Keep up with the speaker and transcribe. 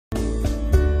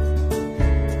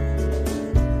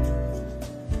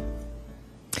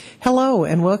Hello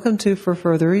and welcome to For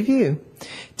Further Review.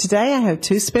 Today I have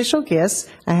two special guests.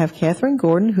 I have Catherine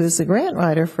Gordon, who is the grant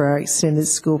writer for our extended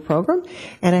school program,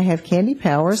 and I have Candy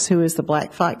Powers, who is the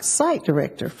Black Fox site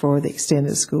director for the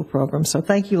extended school program. So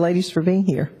thank you, ladies, for being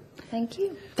here. Thank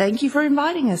you. Thank you for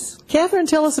inviting us. Catherine,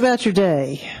 tell us about your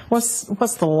day. What's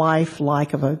the life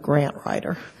like of a grant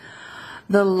writer?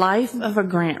 The life of a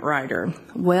grant writer.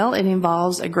 Well, it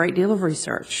involves a great deal of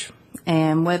research.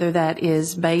 And whether that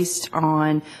is based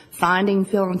on finding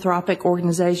philanthropic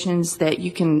organizations that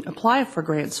you can apply for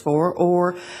grants for,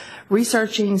 or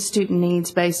researching student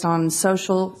needs based on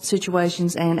social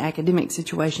situations and academic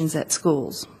situations at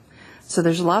schools. So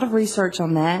there's a lot of research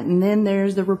on that, and then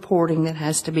there's the reporting that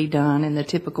has to be done and the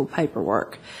typical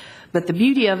paperwork. But the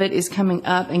beauty of it is coming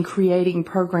up and creating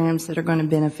programs that are going to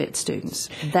benefit students.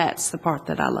 That's the part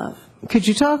that I love. Could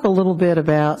you talk a little bit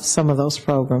about some of those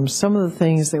programs, some of the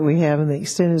things that we have in the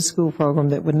extended school program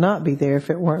that would not be there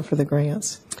if it weren't for the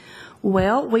grants?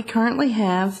 Well, we currently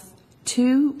have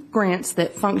two grants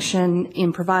that function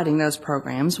in providing those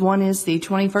programs. One is the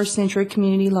 21st Century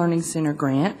Community Learning Center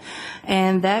grant,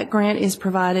 and that grant is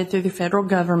provided through the federal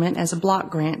government as a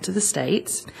block grant to the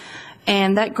states.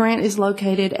 And that grant is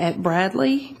located at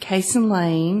Bradley, Cason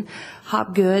Lane,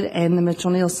 Hopgood, and the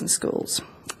Mitchell-Nielsen schools.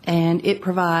 And it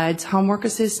provides homework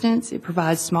assistance, it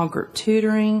provides small group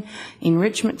tutoring,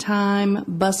 enrichment time,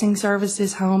 busing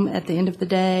services home at the end of the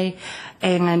day,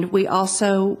 and we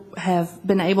also have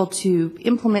been able to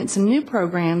implement some new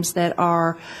programs that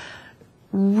are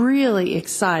really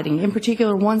exciting. In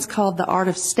particular, one's called The Art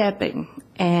of Stepping,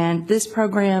 and this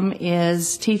program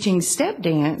is teaching step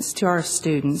dance to our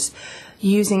students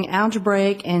using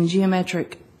algebraic and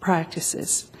geometric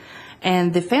practices.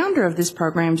 And the founder of this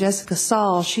program, Jessica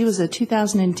Saul, she was a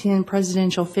 2010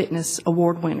 Presidential Fitness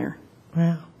Award winner.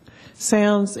 Wow.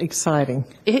 Sounds exciting.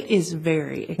 It is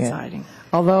very exciting. Yeah.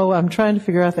 Although I'm trying to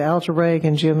figure out the algebraic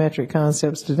and geometric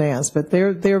concepts to dance, but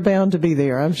they're bound to be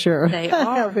there, I'm sure. They are.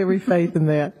 I have every faith in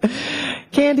that.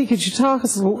 Candy, could you talk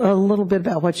us a little bit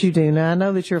about what you do? Now, I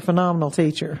know that you're a phenomenal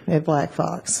teacher at Black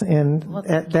Fox, and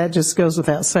that just goes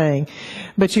without saying.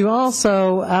 But you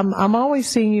also, I'm always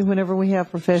seeing you whenever we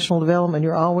have professional development.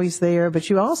 You're always there, but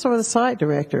you also are the site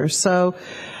director. So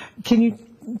can you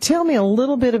tell me a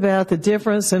little bit about the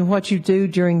difference in what you do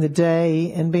during the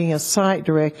day and being a site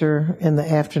director in the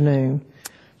afternoon?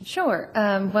 Sure.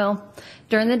 Well,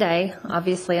 during the day,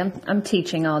 obviously, I'm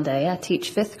teaching all day. I teach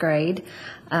fifth grade.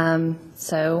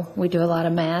 So we do a lot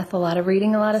of math, a lot of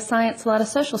reading, a lot of science, a lot of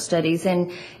social studies,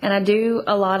 and I do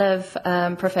a lot of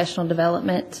professional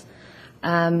development,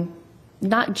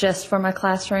 not just for my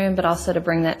classroom, but also to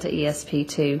bring that to ESP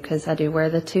too, because I do wear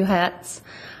the two hats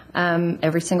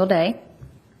every single day.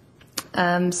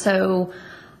 So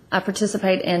I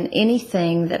participate in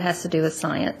anything that has to do with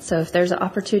science. So if there's an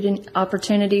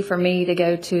opportunity for me to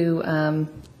go to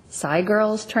Sci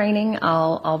Girls training,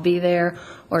 I'll be there,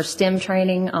 or STEM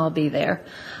training, I'll be there.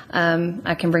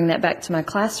 I can bring that back to my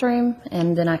classroom,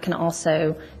 and then I can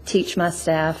also teach my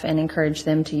staff and encourage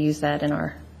them to use that in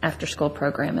our after-school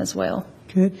program as well.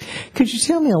 Good. Could you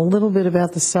tell me a little bit about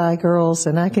the Sci Girls?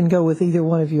 And I can go with either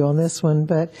one of you on this one,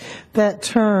 but that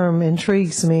term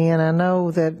intrigues me, and I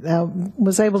know that I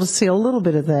was able to see a little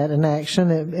bit of that in action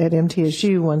at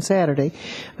MTSU one Saturday.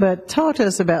 But talk to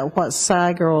us about what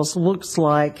Sci Girls looks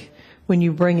like when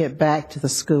you bring it back to the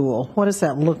school. What does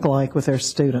that look like with their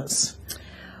students?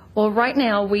 Well, right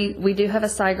now we do have a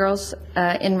Sci Girls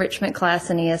enrichment class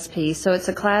in ESP. So it's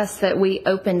a class that we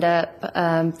opened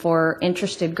up for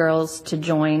interested girls to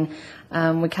join.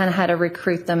 We kind of had to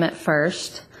recruit them at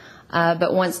first.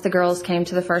 But once the girls came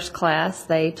to the first class,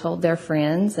 they told their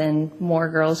friends, and more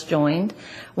girls joined,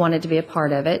 wanted to be a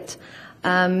part of it.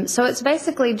 So it's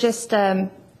basically just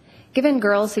giving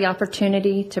girls the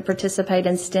opportunity to participate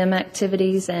in STEM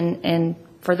activities, and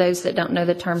for those that don't know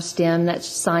the term STEM, that's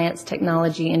science,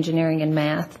 technology, engineering, and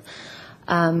math.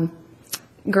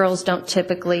 Girls don't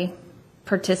typically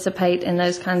participate in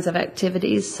those kinds of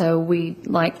activities, so we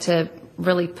like to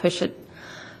really push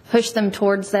them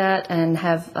towards that and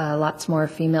have lots more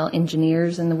female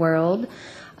engineers in the world,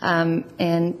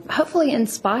 and hopefully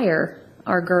inspire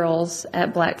our girls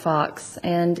at Black Fox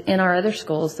and in our other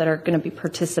schools that are going to be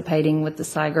participating with the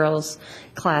Sci Girls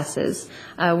classes.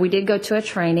 We did go to a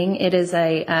training. It is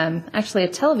actually a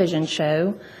television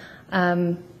show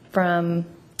from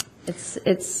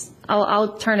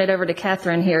I'll turn it over to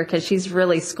Catherine here because she's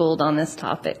really schooled on this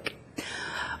topic.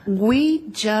 We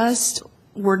just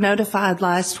were notified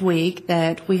last week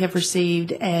that we have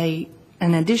received an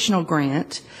additional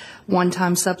grant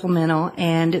one-time supplemental,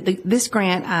 and this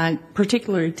grant I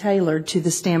particularly tailored to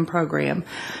the STEM program.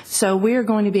 So we're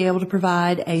going to be able to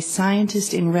provide a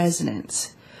scientist in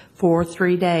residence for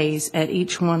 3 days at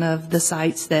each one of the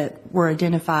sites that were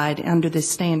identified under this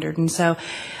standard. And so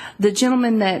the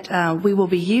gentleman that we will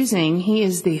be using, he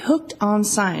is the Hooked on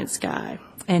Science guy,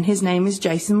 and his name is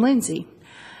Jason Lindsay.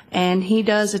 And he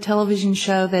does a television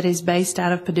show that is based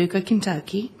out of Paducah,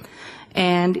 Kentucky,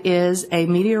 and is a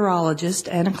meteorologist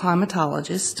and a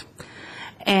climatologist.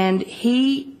 And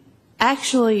he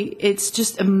actually, it's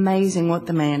just amazing what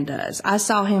the man does. I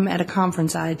saw him at a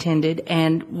conference I attended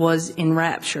and was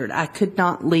enraptured. I could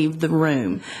not leave the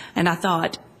room. And I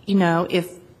thought, you know,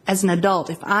 as an adult,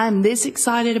 if I'm this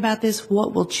excited about this,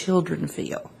 what will children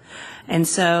feel? And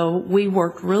so we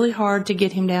worked really hard to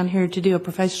get him down here to do a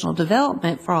professional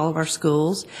development for all of our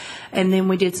schools. And then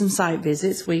we did some site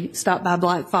visits. We stopped by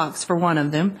Black Fox for one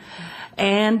of them.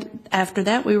 And after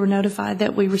that, we were notified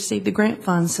that we received the grant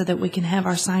funds so that we can have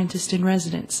our scientist in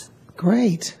residence.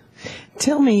 Great.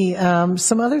 Tell me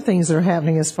some other things that are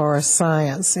happening as far as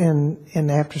science in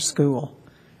after school.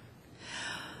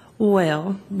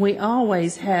 Well, we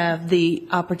always have the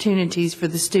opportunities for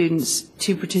the students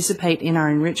to participate in our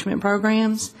enrichment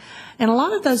programs. And a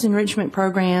lot of those enrichment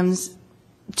programs,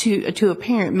 to a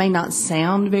parent, may not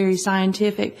sound very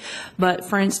scientific. But,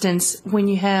 for instance, when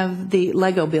you have the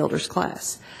Lego Builders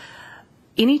class,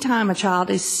 anytime a child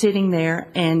is sitting there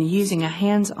and using a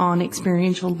hands-on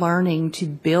experiential learning to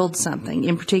build something,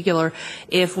 in particular,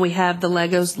 if we have the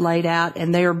Legos laid out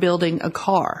and they are building a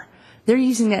car, they're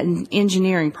using that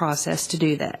engineering process to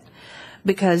do that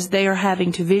because they are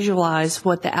having to visualize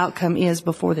what the outcome is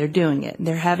before they're doing it.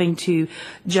 They're having to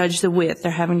judge the width.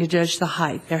 They're having to judge the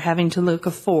height. They're having to look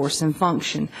at force and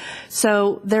function.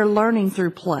 So they're learning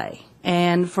through play.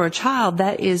 And for a child,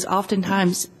 that is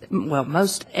oftentimes, well,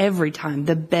 most every time,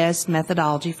 the best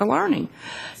methodology for learning.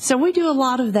 So we do a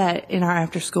lot of that in our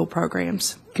after-school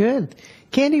programs. Good.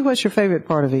 Candy, what's your favorite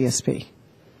part of ESP?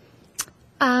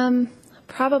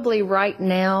 Probably right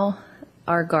now,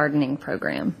 our gardening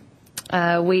program.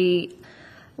 We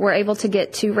were able to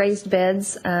get 2 raised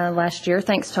beds last year,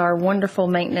 thanks to our wonderful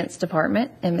maintenance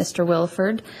department and Mr.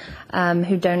 Wilford,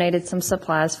 who donated some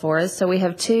supplies for us. So we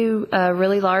have 2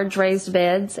 really large raised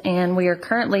beds, and we are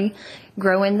currently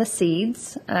growing the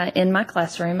seeds in my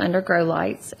classroom under grow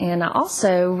lights. And I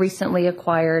also recently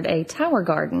acquired a tower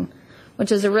garden,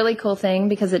 which is a really cool thing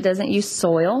because it doesn't use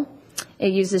soil.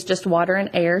 It uses just water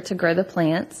and air to grow the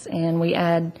plants, and we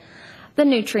add the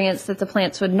nutrients that the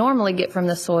plants would normally get from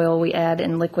the soil, we add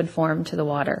in liquid form to the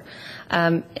water.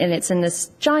 And it's in this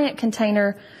giant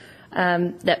container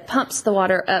that pumps the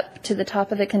water up to the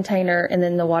top of the container, and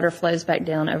then the water flows back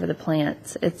down over the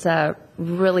plants. It's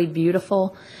really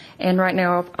beautiful, and right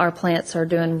now our plants are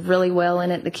doing really well in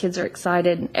it. The kids are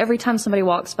excited. And every time somebody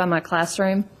walks by my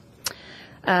classroom,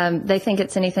 they think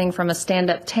it's anything from a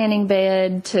stand-up tanning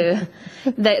bed to,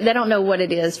 they don't know what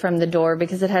it is from the door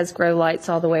because it has grow lights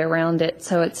all the way around it.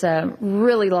 So it's a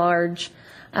really large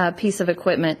piece of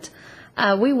equipment.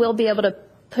 We will be able to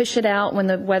push it out when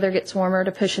the weather gets warmer,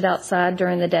 to push it outside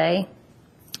during the day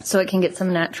so it can get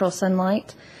some natural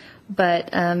sunlight.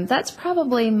 But that's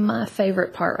probably my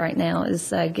favorite part right now is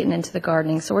getting into the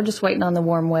gardening. So we're just waiting on the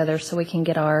warm weather so we can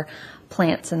get our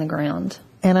plants in the ground.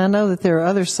 And I know that there are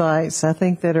other sites, I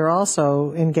think, that are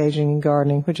also engaging in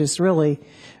gardening, which is really,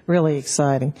 really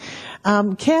exciting.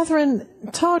 Catherine,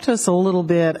 talk to us a little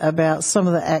bit about some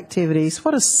of the activities.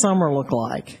 What does summer look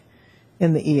like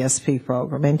in the ESP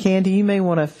program? And Candy, you may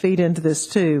want to feed into this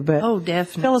too, but oh,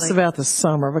 definitely. Tell us about the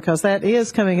summer, because that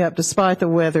is coming up despite the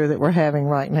weather that we're having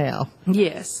right now.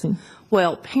 Yes.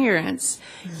 Well, parents,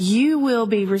 you will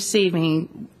be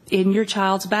receiving in your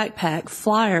child's backpack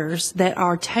flyers that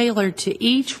are tailored to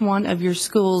each one of your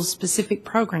school's specific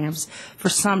programs for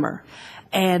summer.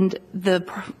 And the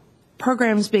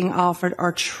programs being offered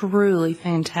are truly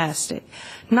fantastic.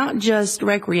 Not just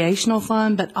recreational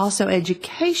fun, but also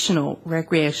educational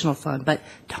recreational fun. But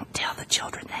don't tell the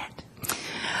children that.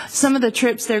 Some of the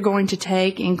trips they're going to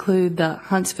take include the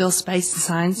Huntsville Space and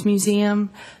Science Museum,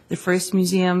 the Frist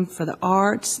Museum for the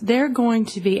Arts. They're going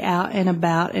to be out and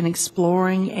about and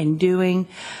exploring and doing.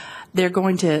 They're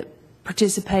going to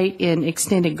participate in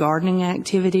extended gardening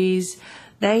activities.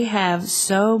 They have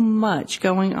so much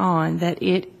going on that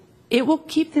it will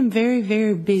keep them very,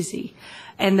 very busy.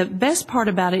 And the best part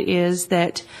about it is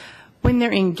that when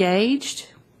they're engaged,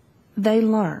 they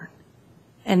learn.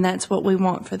 And that's what we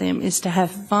want for them, is to have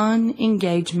fun,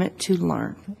 engagement, to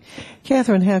learn.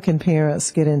 Catherine, how can parents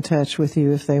get in touch with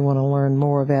you if they want to learn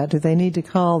more about? Do they need to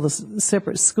call the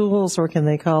separate schools, or can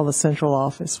they call the central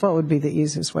office? What would be the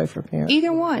easiest way for parents?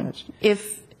 Either one.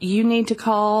 If you need to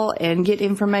call and get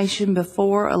information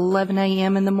before 11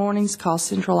 a.m. in the mornings, call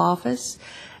central office.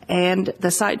 And the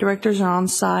site directors are on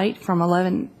site from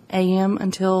 11 a.m.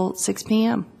 until 6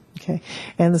 p.m. Okay.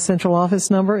 And the central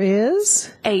office number is?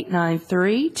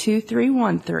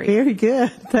 893-2313. Very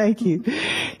good. Thank you.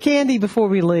 Candy, before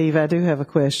we leave, I do have a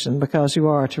question, because you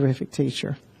are a terrific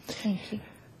teacher. Thank you.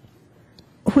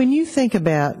 When you think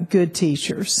about good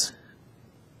teachers,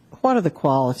 what are the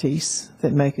qualities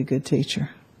that make a good teacher?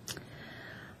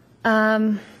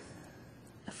 For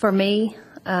me,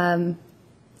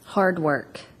 hard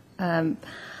work. I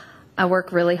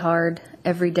work really hard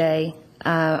every day.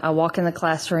 I walk in the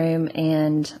classroom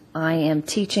and I am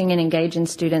teaching and engaging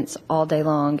students all day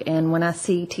long. And when I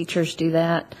see teachers do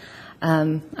that,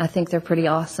 I think they're pretty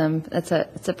awesome. It's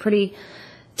a pretty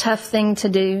tough thing to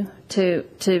do,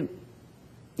 to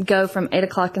go from 8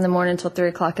 o'clock in the morning until 3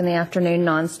 o'clock in the afternoon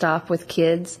nonstop with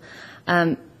kids.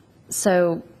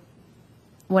 So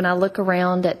when I look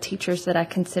around at teachers that I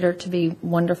consider to be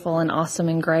wonderful and awesome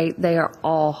and great, they are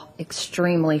all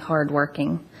extremely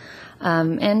hardworking.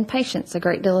 And patience, a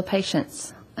great deal of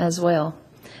patience as well.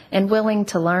 And willing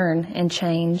to learn and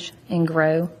change and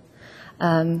grow.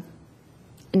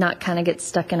 Not kind of get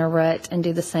stuck in a rut and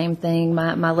do the same thing.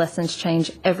 My lessons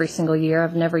change every single year.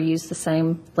 I've never used the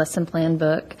same lesson plan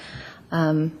book.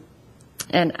 And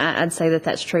I'd say that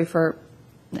that's true for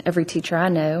every teacher I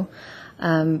know.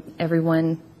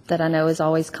 Everyone that I know is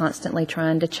always constantly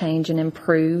trying to change and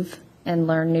improve and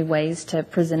learn new ways to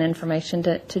present information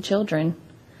to children.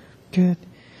 Good.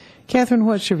 Catherine,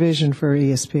 what's your vision for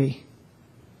ESP?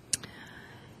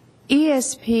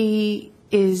 ESP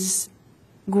is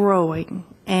growing,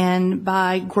 and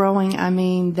by growing I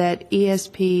mean that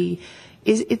ESP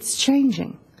it's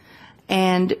changing,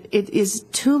 and it is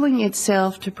tooling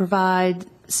itself to provide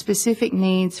specific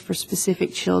needs for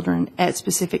specific children at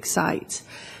specific sites,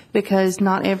 because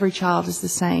not every child is the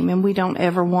same, and we don't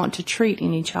ever want to treat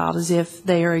any child as if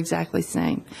they are exactly the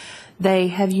same. They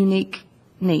have unique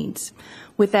needs.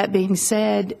 With that being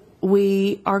said,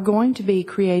 we are going to be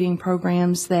creating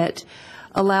programs that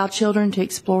allow children to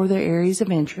explore their areas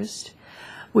of interest.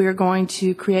 We are going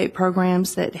to create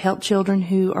programs that help children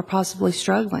who are possibly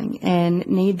struggling and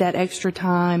need that extra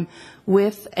time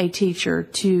with a teacher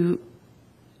to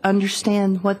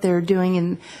understand what they're doing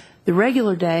in the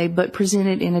regular day, but present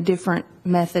it in a different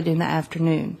method in the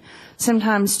afternoon.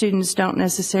 Sometimes students don't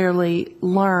necessarily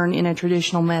learn in a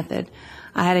traditional method.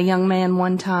 I had a young man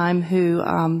one time who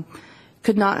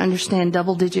could not understand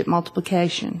double-digit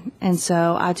multiplication, and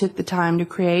so I took the time to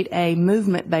create a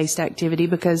movement-based activity,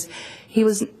 because he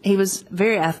was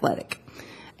very athletic,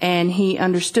 and he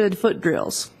understood foot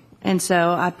drills, and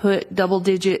so I put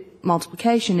double-digit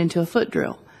multiplication into a foot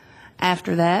drill.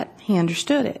 After that, he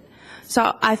understood it.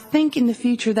 So I think in the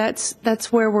future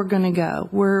that's where we're going to go.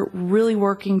 We're really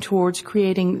working towards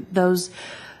creating those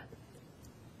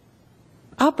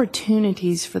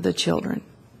opportunities for the children,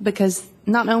 because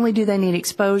not only do they need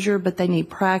exposure, but they need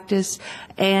practice,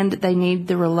 and they need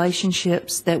the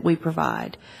relationships that we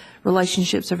provide.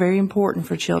 Relationships are very important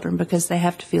for children because they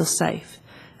have to feel safe.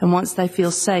 And once they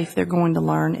feel safe, they're going to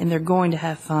learn, and they're going to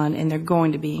have fun, and they're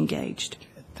going to be engaged.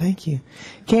 Thank you.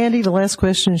 Candy, the last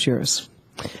question is yours.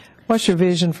 What's your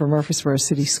vision for Murfreesboro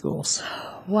City Schools?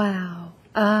 Wow.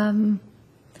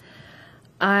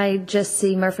 I just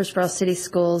see Murfreesboro City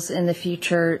Schools in the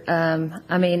future.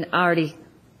 I already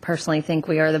personally think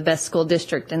we are the best school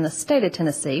district in the state of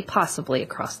Tennessee, possibly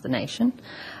across the nation.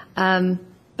 But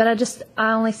I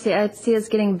see us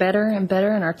getting better and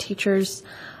better, and our teachers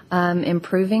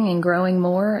improving and growing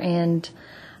more, and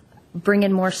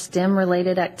bringing more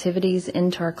STEM-related activities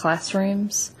into our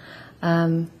classrooms.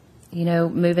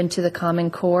 Moving to the Common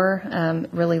Core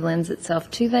really lends itself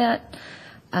to that.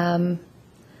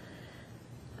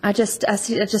 I just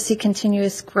see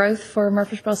continuous growth for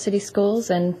Murfreesboro City Schools,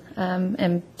 and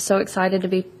am so excited to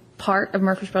be part of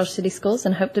Murfreesboro City Schools,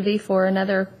 and hope to be for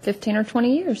another 15 or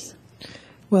 20 years.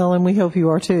 Well, and we hope you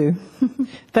are too.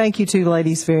 Thank you two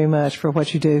ladies very much for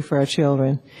what you do for our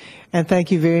children, and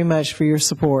thank you very much for your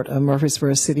support of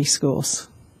Murfreesboro City Schools.